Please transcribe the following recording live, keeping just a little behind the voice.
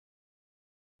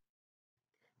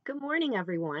Good morning,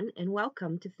 everyone, and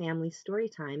welcome to Family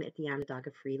Storytime at the Onondaga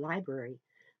Free Library.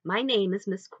 My name is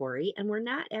Miss Kori, and we're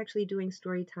not actually doing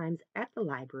story times at the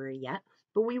library yet,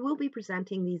 but we will be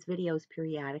presenting these videos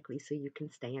periodically so you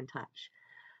can stay in touch.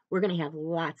 We're going to have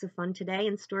lots of fun today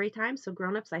in story time, so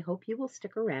grown-ups, I hope you will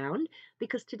stick around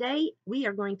because today we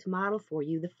are going to model for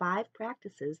you the 5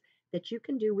 practices that you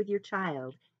can do with your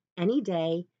child any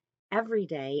day, every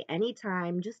day,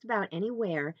 anytime, just about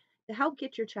anywhere to help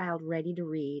get your child ready to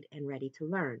read and ready to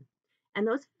learn. And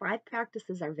those 5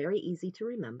 practices are very easy to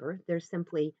remember. They're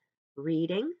simply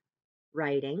reading,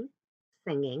 writing,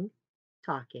 singing,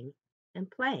 talking, and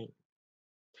playing.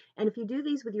 And if you do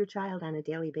these with your child on a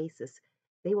daily basis,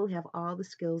 they will have all the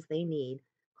skills they need,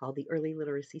 called the early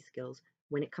literacy skills,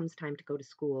 when it comes time to go to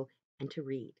school and to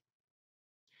read.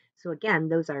 So again,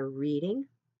 those are reading,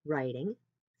 writing,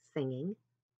 singing,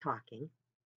 talking,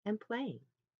 and playing.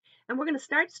 And we're going to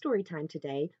start story time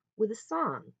today with a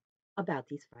song about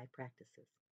these 5 practices.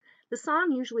 The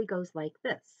song usually goes like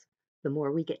this: the more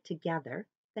we get together,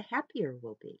 the happier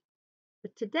we'll be.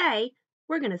 But today,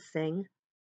 we're going to sing,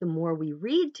 the more we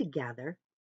read together,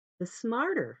 the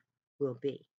smarter we'll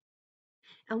be.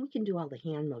 And we can do all the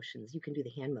hand motions. You can do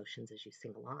the hand motions as you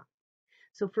sing along.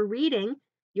 So for reading,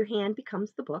 your hand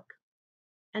becomes the book,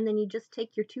 and then you just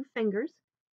take your 2 fingers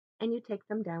and you take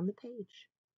them down the page.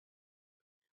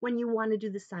 When you want to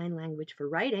do the sign language for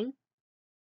writing,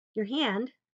 your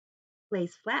hand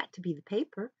lays flat to be the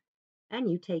paper,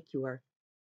 and you take your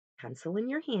pencil in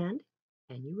your hand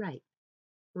and you write,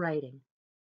 writing.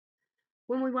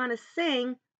 When we want to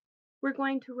sing, we're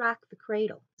going to rock the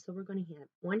cradle. So we're going to have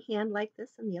one hand like this,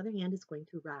 and the other hand is going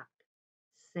to rock.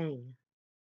 Sing.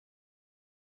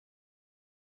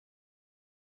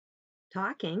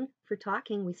 Talking, for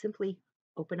talking, we simply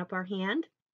open up our hand,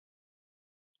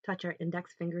 touch our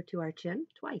index finger to our chin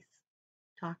twice.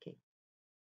 Talking.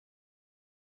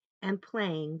 And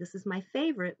playing, this is my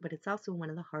favorite, but it's also one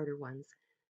of the harder ones.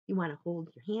 You want to hold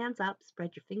your hands up,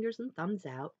 spread your fingers and thumbs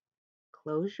out,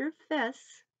 close your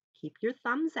fists, keep your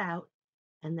thumbs out,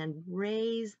 and then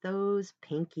raise those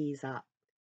pinkies up.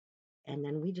 And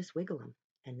then we just wiggle them,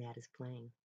 and that is playing.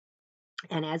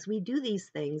 And as we do these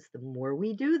things, the more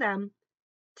we do them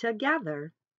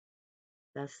together,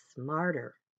 the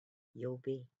smarter you'll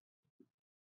be.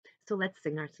 So let's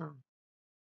sing our song.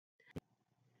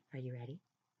 Are you ready?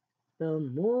 The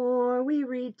more we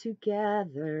read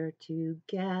together,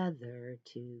 together,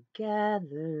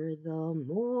 together, the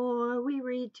more we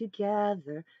read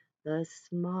together, the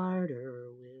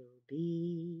smarter we'll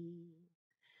be.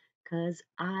 'Cause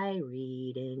I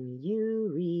read and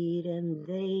you read and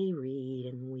they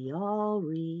read and we all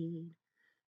read.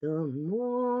 The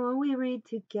more we read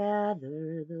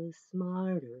together, the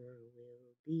smarter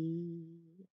we'll be.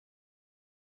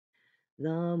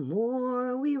 The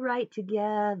more we write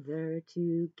together,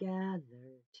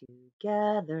 together,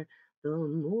 together, the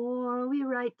more we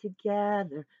write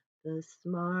together, the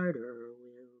smarter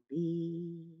we'll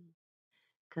be.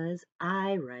 'Cause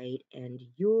I write and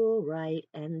you'll write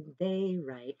and they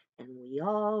write and we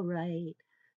all write.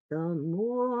 The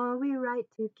more we write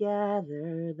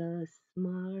together, the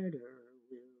smarter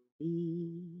we'll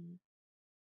be.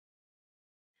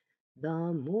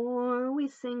 The more we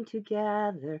sing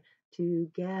together,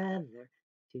 together,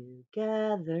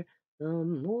 together, the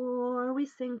more we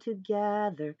sing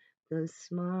together, the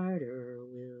smarter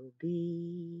we'll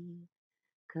be.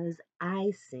 'Cause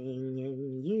I sing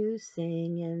and you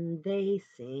sing and they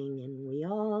sing and we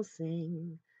all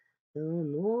sing. The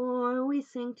more we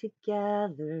sing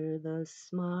together, the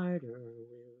smarter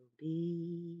we'll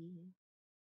be.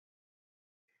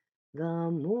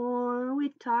 The more we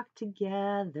talk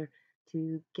together,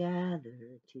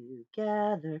 together,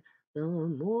 together, the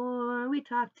more we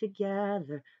talk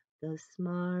together, the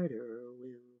smarter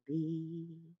we'll be.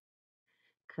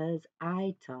 'Cause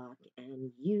I talk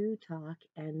and you talk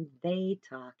and they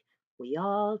talk, we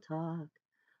all talk.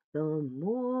 The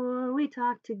more we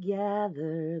talk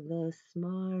together, the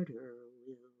smarter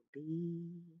we'll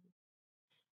be.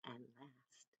 And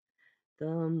last,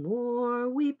 the more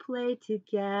we play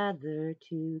together,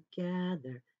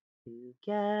 together,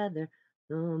 together,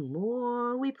 the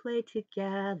more we play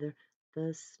together,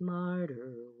 the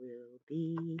smarter we'll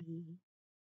be.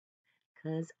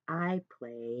 'Cause I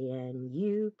play and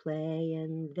you play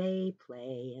and they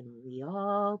play and we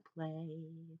all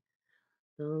play.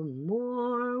 The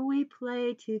more we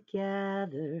play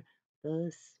together,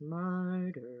 the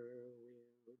smarter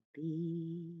we'll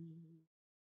be.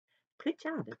 Good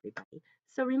job, everybody.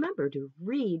 So remember to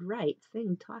read, write,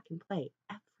 sing, talk, and play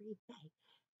every day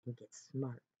and get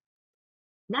smart.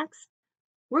 Next,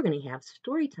 we're going to have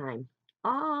story time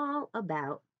all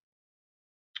about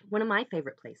one of my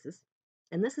favorite places,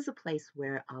 and this is a place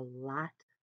where a lot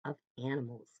of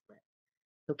animals live.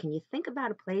 So, can you think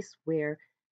about a place where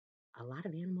a lot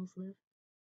of animals live?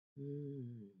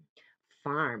 Mm,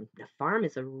 farm. The farm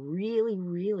is a really,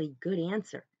 really good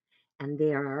answer. And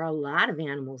there are a lot of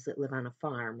animals that live on a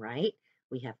farm, right?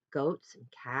 We have goats and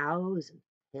cows and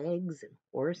pigs and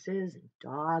horses and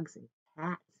dogs and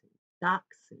cats and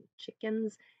ducks and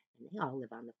chickens, and they all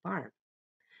live on the farm.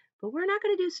 But we're not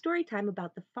going to do story time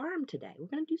about the farm today. We're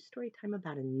going to do story time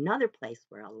about another place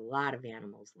where a lot of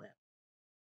animals live.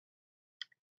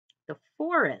 The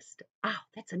forest. Oh,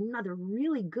 that's another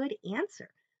really good answer.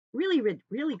 Really,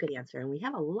 really good answer. And we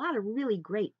have a lot of really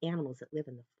great animals that live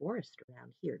in the forest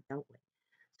around here, don't we?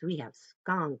 So we have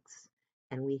skunks,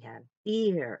 and we have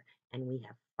deer, and we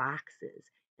have foxes,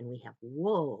 and we have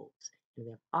wolves, and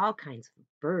we have all kinds of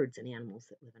birds and animals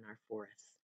that live in our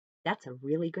forests. That's a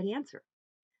really good answer.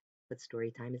 But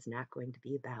story time is not going to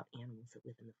be about animals that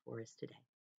live in the forest today.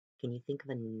 Can you think of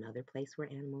another place where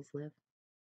animals live?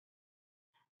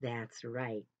 That's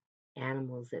right,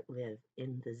 animals that live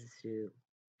in the zoo.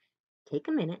 Take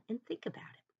a minute and think about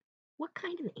it. What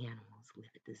kind of animals live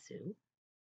at the zoo?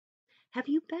 Have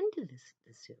you been to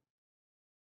the zoo?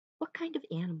 What kind of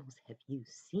animals have you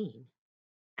seen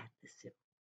at the zoo?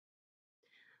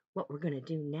 What we're going to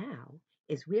do now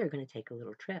is we are going to take a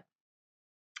little trip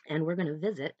and we're going to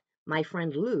visit my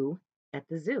friend Lou at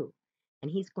the zoo.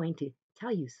 And he's going to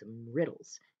tell you some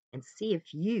riddles and see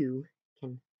if you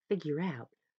can figure out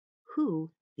who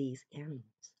these animals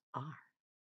are.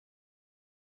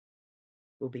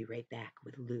 We'll be right back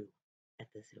with Lou at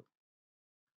the zoo.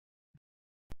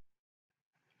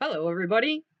 Hello,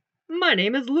 everybody. My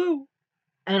name is Lou,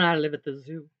 and I live at the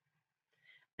zoo.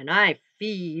 And I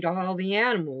feed all the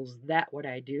animals. That what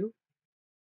I do.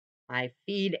 I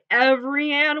feed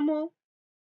every animal.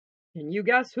 Can you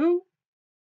guess who?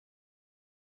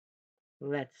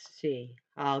 Let's see.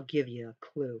 I'll give you a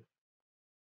clue.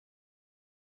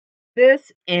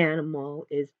 This animal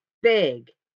is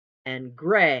big and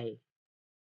gray,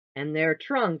 and their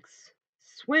trunks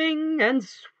swing and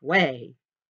sway.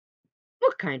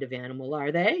 What kind of animal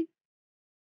are they?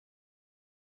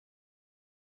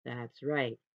 That's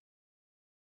right.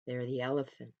 They're the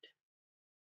elephant.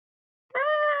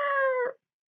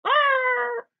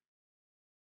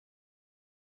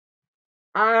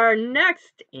 Our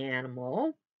next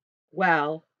animal,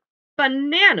 well,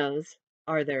 bananas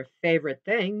are their favorite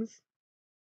things.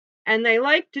 And they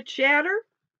like to chatter,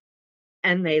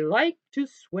 and they like to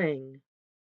swing.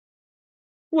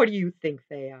 What do you think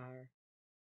they are?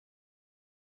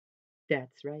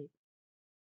 That's right.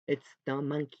 It's the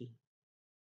monkey.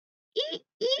 Eek,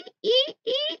 eek, eek,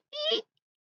 eek, eek.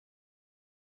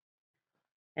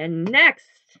 And next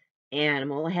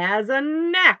animal has a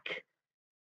neck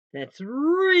that's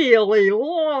really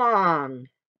long.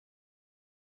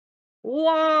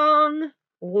 Long,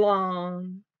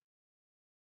 long.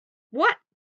 What?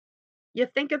 You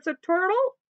think it's a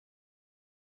turtle?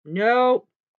 No,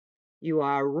 you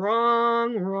are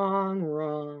wrong, wrong,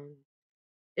 wrong.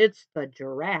 It's the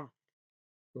giraffe,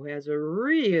 who has a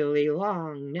really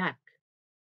long neck,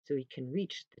 so he can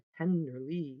reach the tender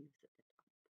leaves at the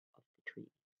top of the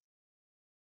tree.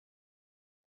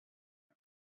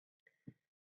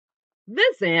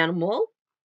 This animal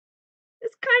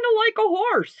is kind of like a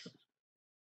horse,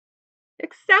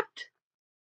 except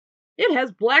it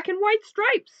has black and white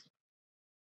stripes.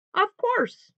 Of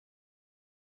course.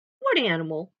 What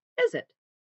animal is it?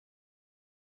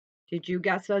 Did you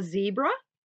guess a zebra?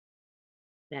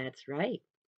 That's right.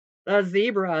 A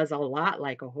zebra is a lot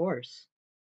like a horse,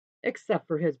 except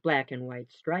for his black and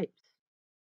white stripes.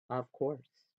 Of course.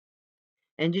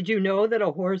 And did you know that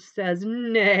a horse says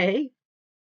neigh,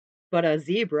 but a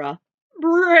zebra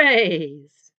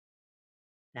brays?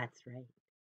 That's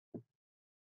right.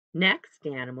 Next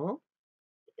animal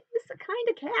is a kind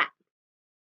of cat,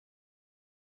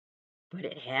 but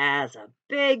it has a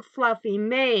big fluffy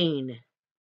mane,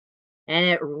 and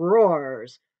it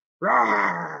roars,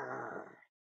 roar,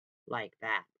 like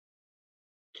that.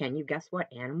 Can you guess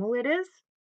what animal it is?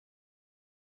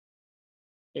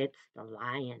 It's the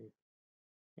lion,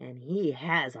 and he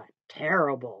has a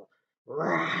terrible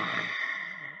roar.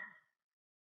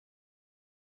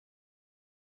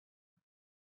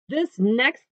 This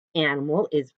next animal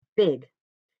is big,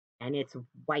 and it's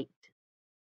white,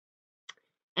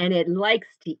 and it likes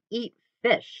to eat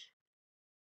fish,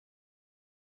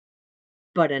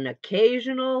 but an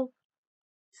occasional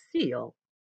seal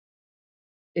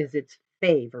is its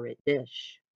favorite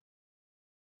dish.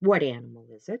 What animal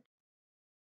is it?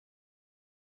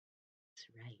 That's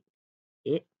right.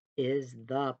 It is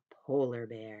the polar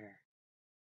bear.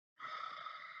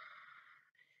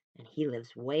 and he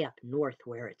lives way up north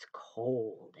where it's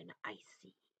cold and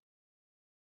icy.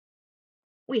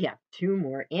 We have two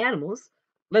more animals.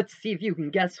 Let's see if you can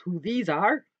guess who these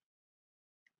are.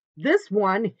 This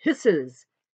one hisses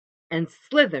and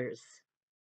slithers,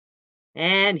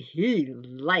 and he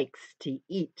likes to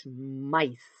eat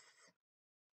mice.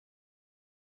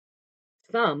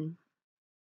 Some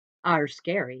are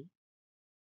scary,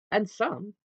 and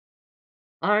some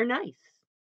are nice.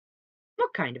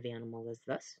 What kind of animal is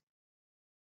this?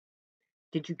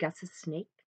 Did you guess a snake?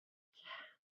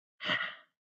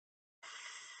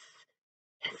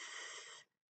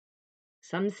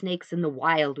 Some snakes in the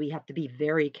wild we have to be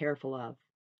very careful of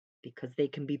because they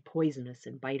can be poisonous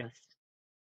and bite us.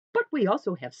 But we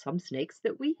also have some snakes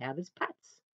that we have as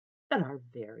pets that are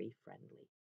very friendly.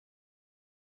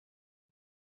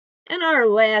 And our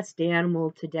last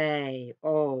animal today.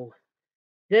 Oh,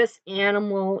 this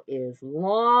animal is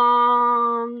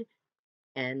long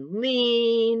and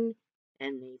lean,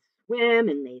 and they swim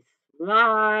and they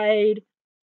slide,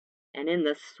 and in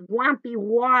the swampy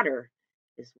water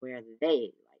is where they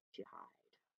like to hide.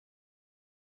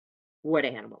 What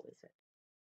animal is it?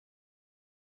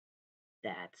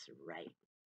 That's right.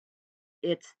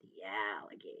 It's the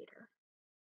alligator.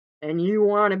 And you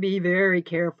want to be very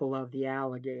careful of the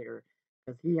alligator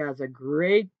because he has a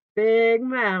great big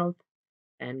mouth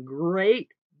and great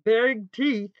big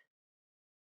teeth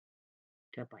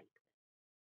to bite.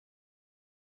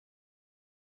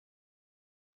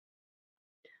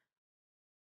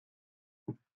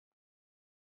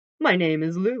 My name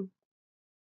is Lou,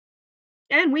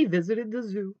 and we visited the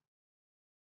zoo.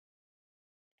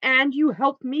 And you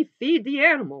helped me feed the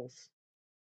animals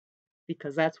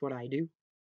because that's what I do.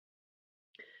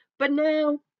 But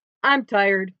now I'm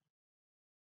tired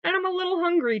and I'm a little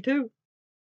hungry too.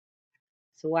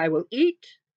 So I will eat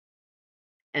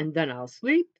and then I'll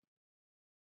sleep,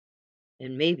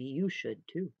 and maybe you should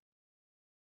too.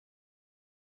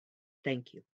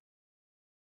 Thank you.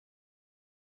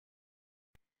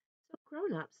 So,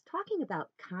 grown ups, talking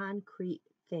about concrete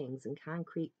things and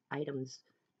concrete items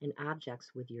and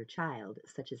objects with your child,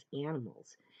 such as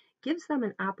animals, gives them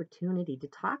an opportunity to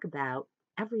talk about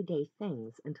everyday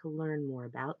things and to learn more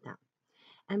about them.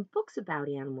 And books about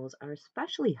animals are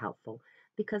especially helpful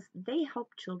because they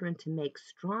help children to make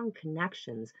strong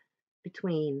connections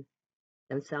between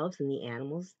themselves and the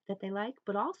animals that they like,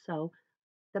 but also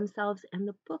themselves and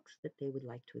the books that they would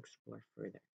like to explore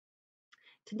further.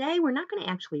 Today, we're not going to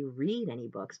actually read any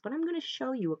books, but I'm going to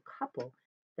show you a couple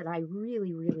that I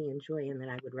really, really enjoy and that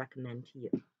I would recommend to you,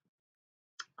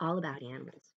 all about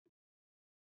animals.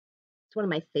 It's one of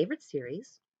my favorite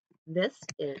series. This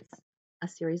is a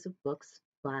series of books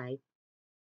by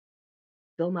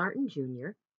Bill Martin Jr.,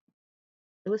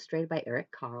 illustrated by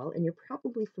Eric Carle, and you're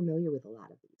probably familiar with a lot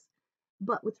of these.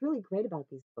 But what's really great about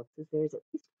these books is there's at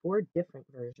least four different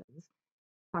versions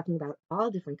talking about all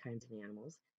different kinds of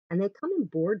animals, and they come in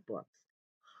board books.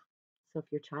 So if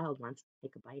your child wants to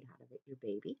take a bite out of it, your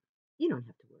baby, you don't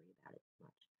have to worry about it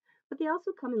much. But they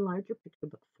also come in larger picture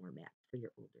book format for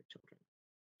your older children.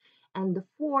 And the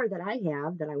four that I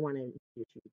have that I want to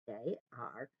introduce you today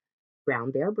are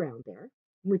Brown Bear,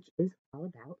 which is all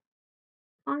about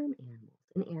farm animals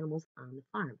and animals on the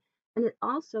farm. And it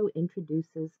also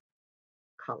introduces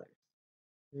colors.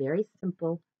 Very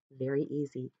simple, very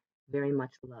easy, very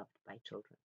much loved by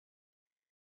children.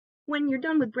 When you're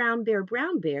done with Brown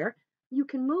Bear, you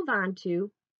can move on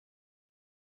to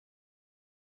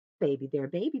Baby Bear.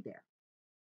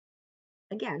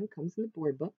 Again, comes in the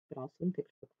board book, but also in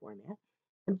picture book format.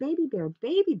 And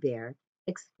Baby Bear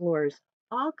explores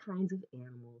all kinds of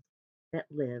animals that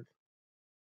live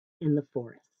in the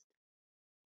forest,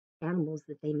 animals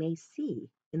that they may see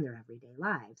in their everyday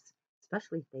lives,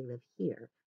 especially if they live here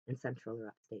in central or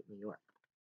upstate New York.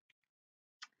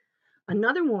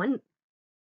 Another one,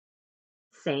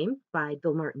 same, by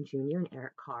Bill Martin Jr. and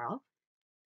Eric Carle,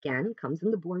 again, comes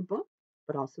in the board book,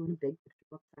 but also in a big picture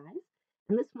book size.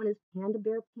 And this one is Panda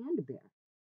Bear.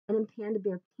 And in Panda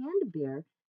Bear,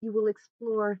 you will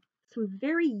explore some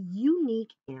very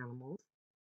unique animals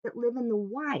that live in the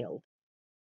wild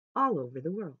all over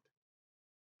the world.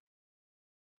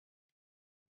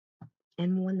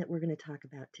 And one that we're going to talk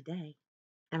about today,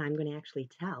 and I'm going to actually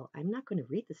tell, I'm not going to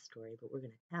read the story, but we're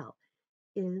going to tell,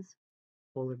 is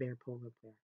Polar Bear, Polar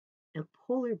Bear. And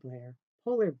Polar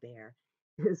Bear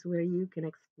is where you can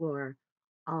explore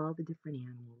all the different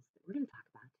animals that we're going to talk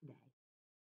about today.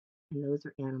 And those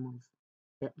are animals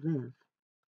that live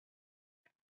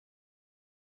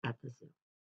at the zoo.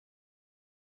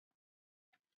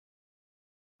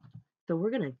 So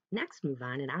we're going to next move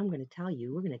on, and I'm going to tell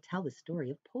you, we're going to tell the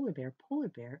story of Polar Bear. Polar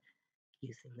Bear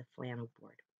using the flannel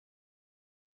board.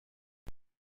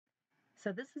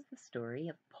 So this is the story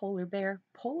of Polar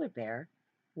Bear,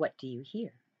 what do you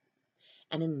hear?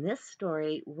 And in this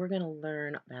story, we're going to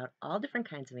learn about all different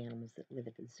kinds of animals that live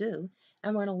at the zoo,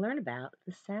 and we're going to learn about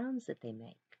the sounds that they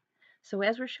make. So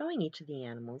as we're showing each of the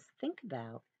animals, think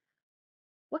about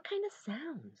what kind of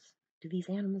sounds do these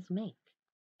animals make?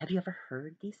 Have you ever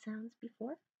heard these sounds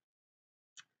before?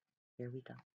 Here we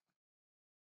go.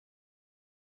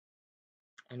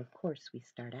 And of course, we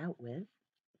start out with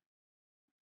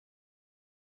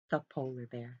the polar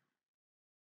bear.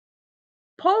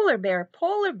 Polar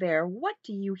bear, what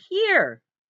do you hear?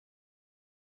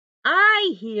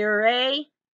 I hear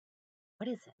what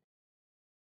is it?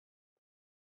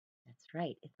 That's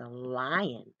right, it's a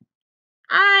lion.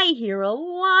 I hear a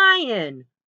lion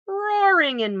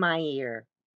roaring in my ear.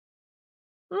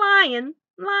 Lion,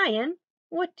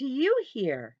 what do you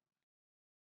hear?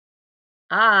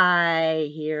 I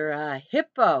hear a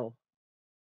hippo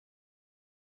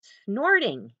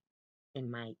snorting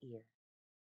in my ear.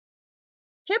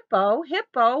 Hippo,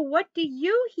 what do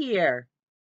you hear?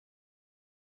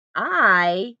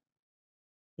 I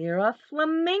hear a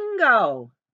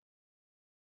flamingo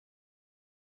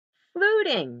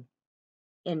fluting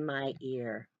in my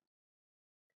ear.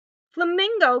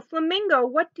 Flamingo,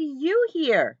 what do you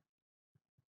hear?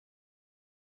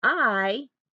 I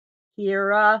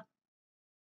hear a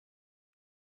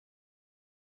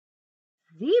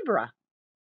zebra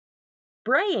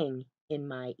braying in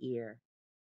my ear.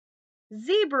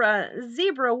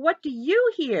 Zebra, what do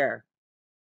you hear?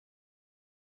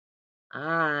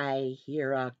 I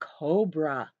hear a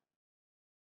cobra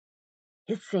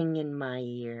hissing in my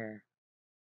ear.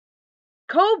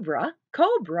 Cobra,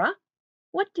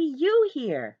 what do you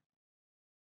hear?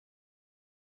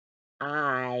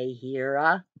 I hear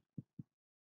a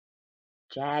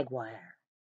jaguar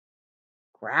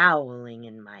growling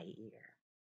in my ear.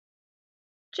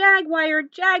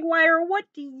 Jaguar, what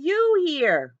do you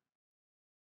hear?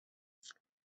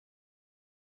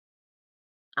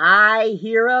 I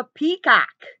hear a peacock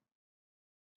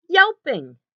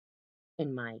yelping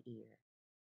in my ear.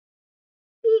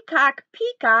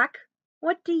 Peacock,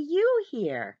 what do you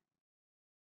hear?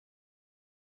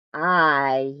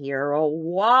 I hear a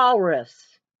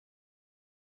walrus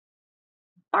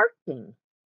barking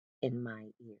in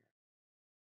my ear.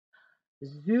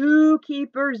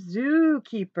 Zookeeper,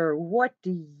 what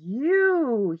do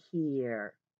you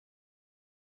hear?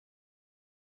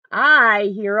 I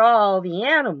hear all the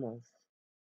animals,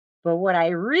 but what I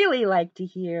really like to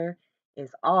hear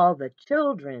is all the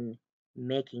children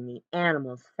making the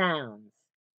animal sounds.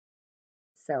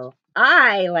 So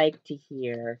I like to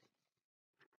hear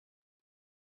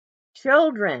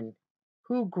children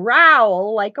who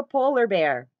growl like a polar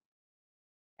bear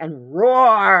and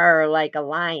roar like a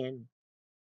lion,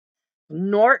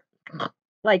 snort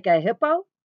like a hippo,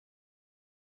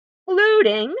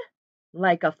 fluting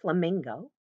like a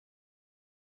flamingo,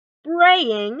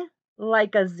 braying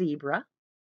like a zebra,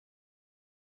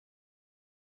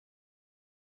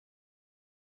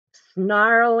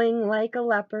 snarling like a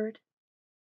leopard,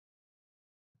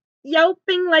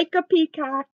 yelping like a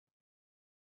peacock,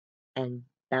 and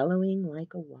bellowing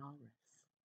like a walrus.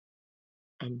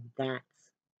 And that's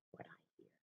what I hear.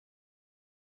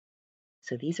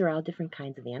 So these are all different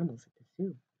kinds of animals at the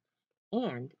zoo.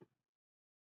 And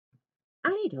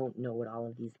I don't know what all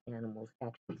of these animals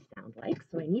actually sound like,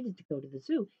 so I needed to go to the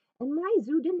zoo. And my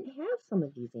zoo didn't have some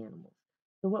of these animals.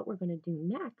 So what we're going to do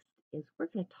next is we're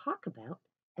going to talk about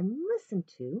and listen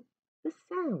to the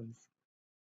sounds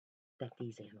that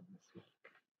these animals make.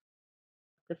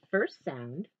 The first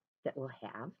sound that we'll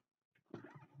have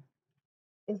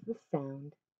is the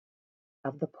sound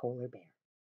of the polar bear.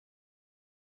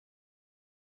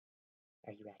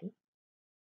 Are you ready?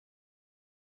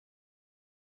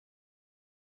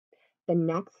 The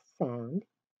next sound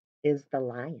is the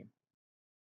lion.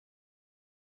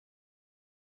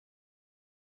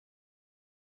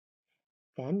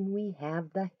 Then we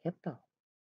have the hippo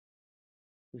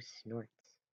who snorts.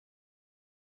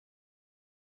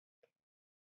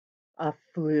 A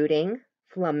fluting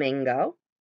flamingo.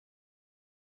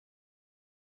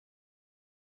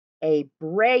 A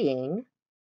braying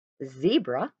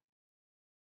zebra.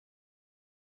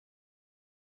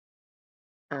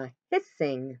 A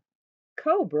hissing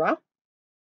cobra.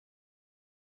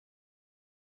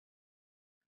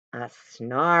 A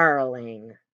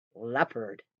snarling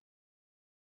leopard.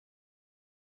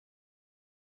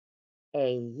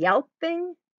 A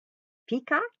yelping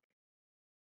peacock.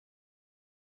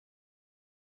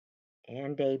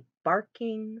 And a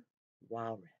barking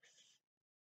walrus.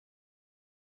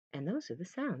 And those are the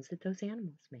sounds that those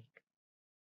animals make.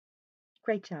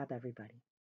 Great job, everybody.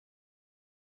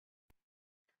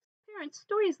 Parents,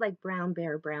 stories like Brown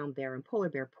Bear, and Polar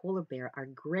Bear are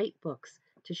great books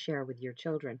to share with your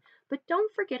children. But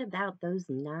don't forget about those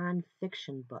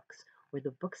nonfiction books or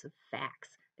the books of facts,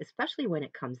 especially when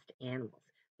it comes to animals.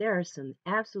 There are some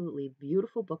absolutely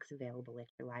beautiful books available at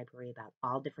your library about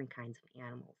all different kinds of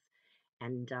animals.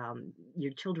 And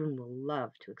your children will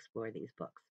love to explore these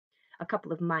books. A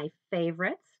couple of my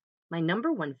favorites, my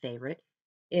number one favorite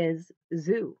is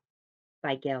Zoo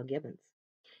by Gail Gibbons.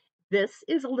 This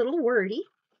is a little wordy,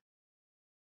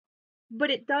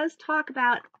 but it does talk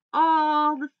about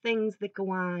all the things that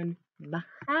go on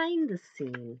behind the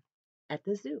scene at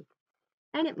the zoo,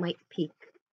 and it might pique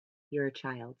your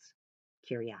child's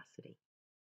curiosity.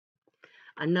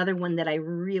 Another one that I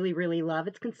really, really love,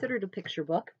 it's considered a picture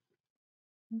book,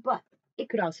 but it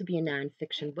could also be a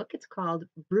nonfiction book. It's called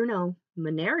Bruno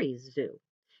Maneri's Zoo.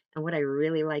 And what I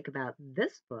really like about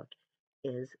this book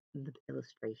is the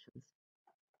illustrations.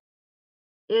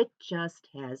 It just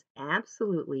has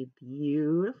absolutely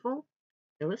beautiful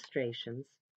illustrations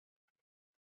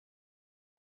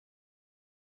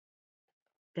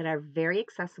that are very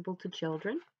accessible to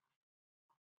children.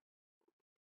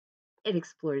 It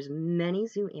explores many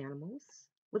zoo animals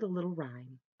with a little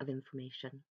rhyme of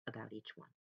information about each one.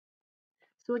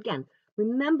 So again,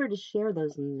 remember to share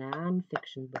those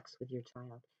nonfiction books with your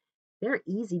child. They're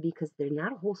easy because they're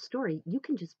not a whole story. You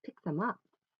can just pick them up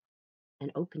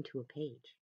and open to a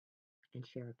page and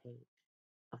share a page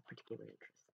of particular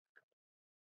interest.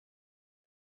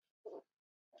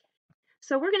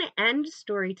 So we're going to end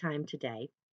story time today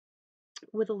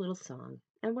with a little song.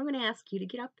 And we're going to ask you to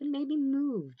get up and maybe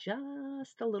move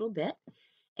just a little bit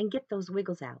and get those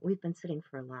wiggles out. We've been sitting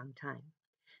for a long time.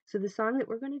 So the song that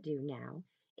we're going to do now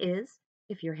is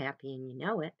If You're Happy and You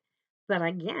Know It. But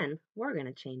again, we're going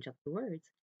to change up the words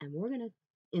and we're going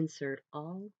to insert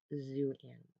all zoo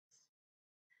animals.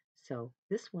 So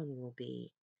this one will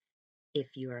be If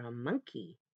You're a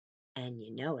Monkey and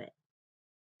You Know It,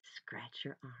 scratch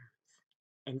your arms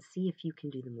and see if you can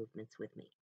do the movements with me.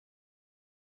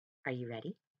 Are you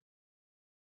ready?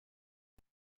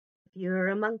 If you're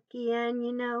a monkey and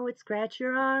you know it, scratch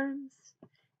your arms.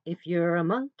 If you're a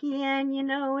monkey and you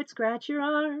know it, scratch your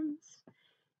arms.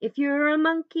 If you're a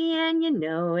monkey and you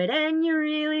know it and you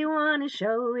really want to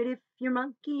show it, if you're a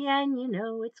monkey and you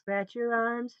know it, scratch your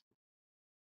arms.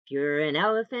 If you're an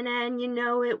elephant and you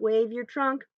know it, wave your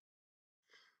trunk.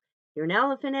 If you're an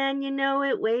elephant and you know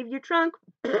it, wave your trunk.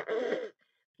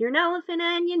 If you're an elephant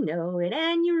and you know it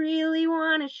and you really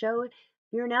want to show it,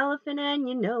 if you're an elephant and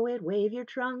you know it, wave your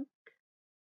trunk.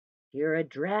 If you're a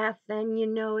giraffe and you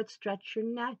know it, stretch your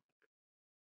neck.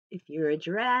 If you're a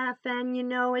giraffe and you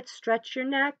know it, stretch your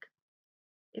neck.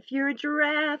 If you're a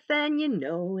giraffe and you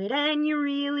know it and you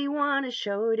really want to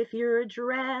show it, if you're a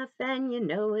giraffe and you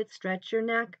know it, stretch your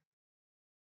neck.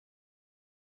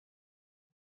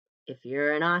 If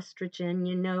you're an ostrich and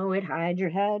you know it, hide your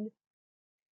head.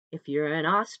 If you're an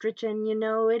ostrich and you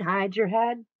know it, hide your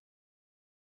head.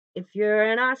 If you're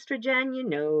an ostrich and you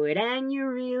know it and you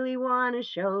really want to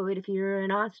show it, if you're an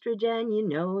ostrich and you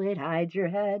know it, hide your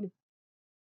head.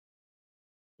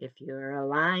 If you're a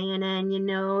lion and you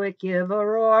know it, give a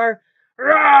roar.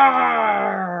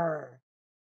 Roar!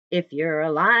 If you're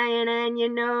a lion and you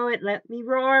know it, let me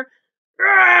roar.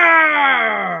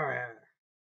 Roar!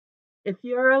 If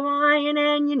you're a lion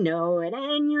and you know it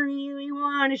and you really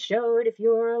want to show it, if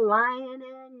you're a lion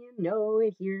and you know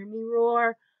it, hear me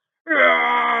roar.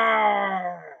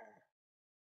 Roar!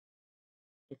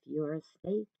 If you're a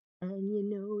snake and you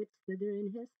know it, slither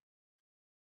and hiss.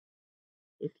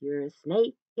 If you're a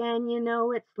snake and you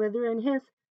know it, slither and hiss.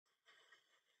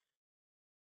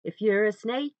 If you're a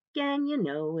snake and you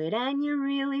know it and you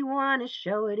really want to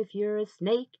show it, if you're a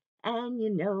snake and you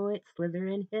know it, slither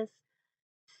and hiss.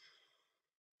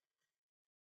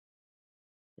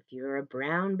 If you're a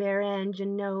brown bear and you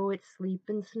know it, sleep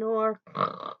and snore.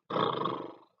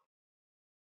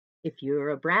 If you're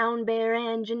a brown bear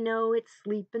and you know it,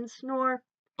 sleep and snore.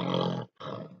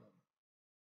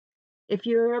 If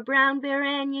you're a brown bear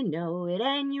and you know it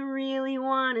and you really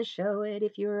want to show it,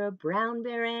 if you're a brown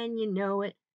bear and you know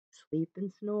it, sleep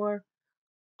and snore.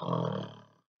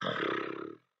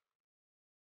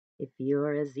 If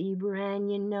you're a zebra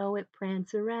and you know it,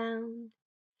 prance around.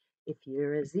 If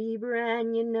you're a zebra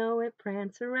and you know it,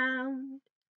 prance around.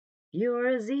 If you're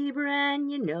a zebra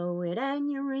and you know it and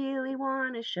you really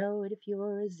want to show it, if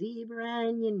you're a zebra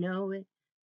and you know it,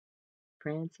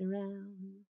 prance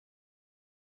around.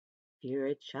 If you're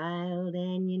a child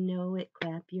and you know it,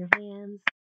 clap your hands.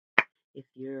 If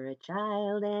you're a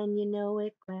child and you know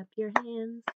it, clap your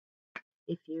hands.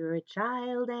 If you're a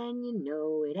child and you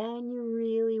know it and you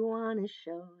really want to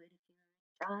show it. If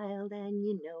you're a child and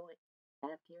you know it,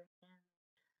 clap your hands.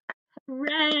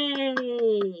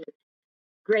 Hooray!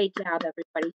 Great job,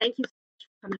 everybody. Thank you so much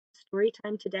for coming to story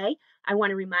time today. I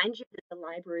want to remind you that the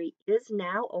library is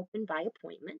now open by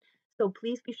appointment. So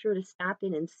please be sure to stop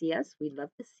in and see us. We'd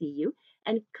love to see you.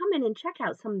 And come in and check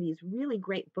out some of these really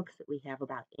great books that we have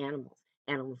about animals.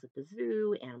 Animals at the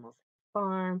zoo, animals at the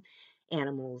farm,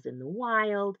 animals in the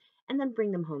wild, and then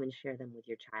bring them home and share them with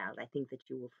your child. I think that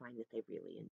you will find that they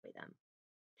really enjoy them.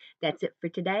 That's it for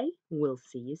today. We'll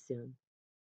see you soon.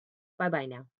 Bye bye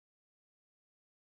now.